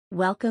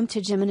Welcome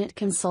to Geminate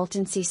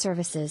Consultancy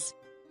Services.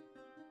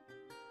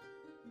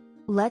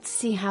 Let's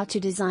see how to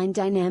design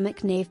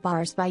dynamic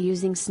navbars by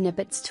using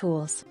Snippets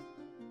tools.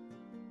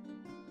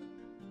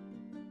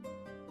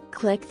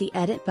 Click the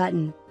Edit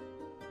button.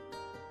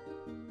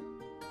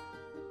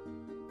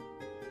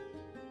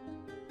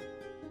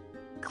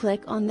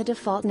 Click on the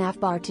default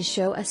navbar to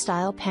show a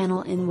style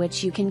panel in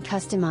which you can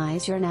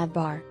customize your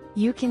navbar.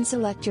 You can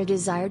select your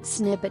desired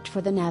snippet for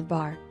the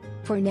navbar.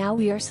 For now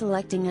we are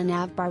selecting a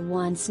Navbar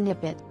 1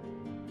 snippet.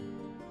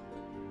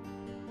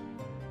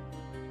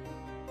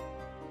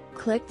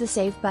 Click the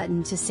Save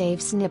button to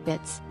save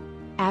snippets.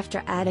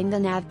 After adding the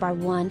Navbar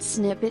 1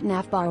 snippet,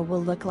 navbar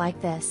will look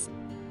like this.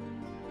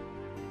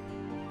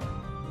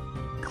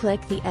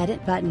 Click the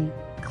Edit button.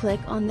 Click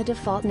on the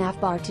default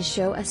navbar to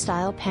show a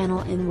style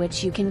panel in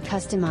which you can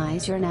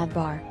customize your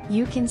navbar.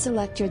 You can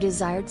select your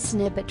desired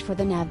snippet for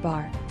the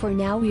navbar. For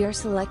now we are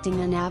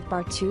selecting a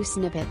Navbar 2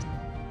 snippet.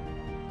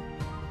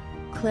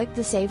 Click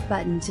the Save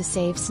button to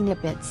save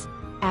snippets.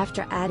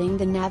 After adding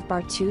the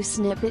Navbar 2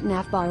 snippet,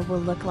 navbar will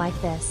look like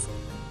this.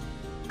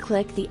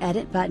 Click the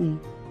Edit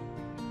button.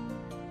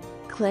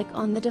 Click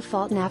on the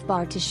default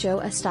navbar to show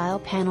a style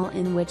panel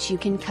in which you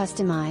can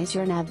customize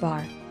your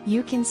navbar.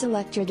 You can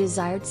select your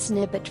desired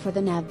snippet for the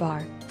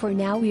navbar. For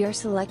now we are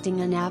selecting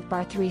a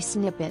Navbar 3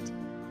 snippet.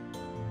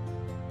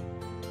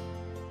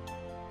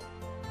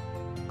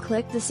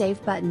 Click the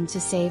Save button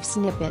to save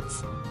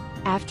snippets.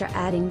 After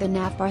adding the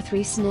Navbar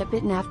 3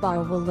 snippet,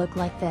 navbar will look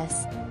like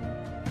this.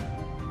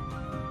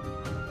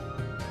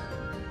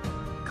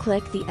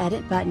 Click the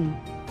Edit button.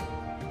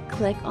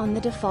 Click on the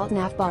default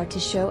navbar to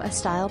show a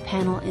style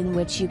panel in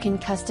which you can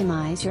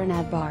customize your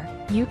navbar.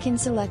 You can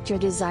select your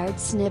desired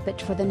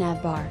snippet for the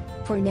navbar.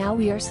 For now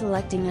we are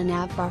selecting a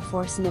Navbar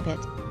 4 snippet.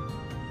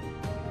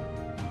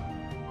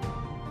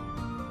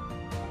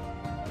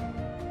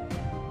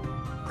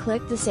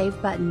 Click the Save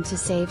button to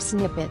save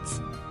snippets.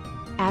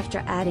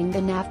 After adding the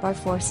Navbar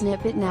 4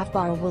 snippet,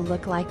 navbar will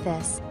look like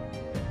this.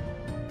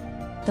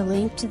 The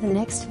link to the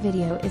next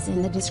video is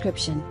in the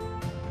description.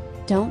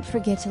 Don't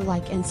forget to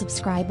like and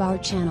subscribe our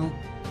channel.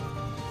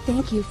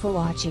 Thank you for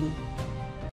watching.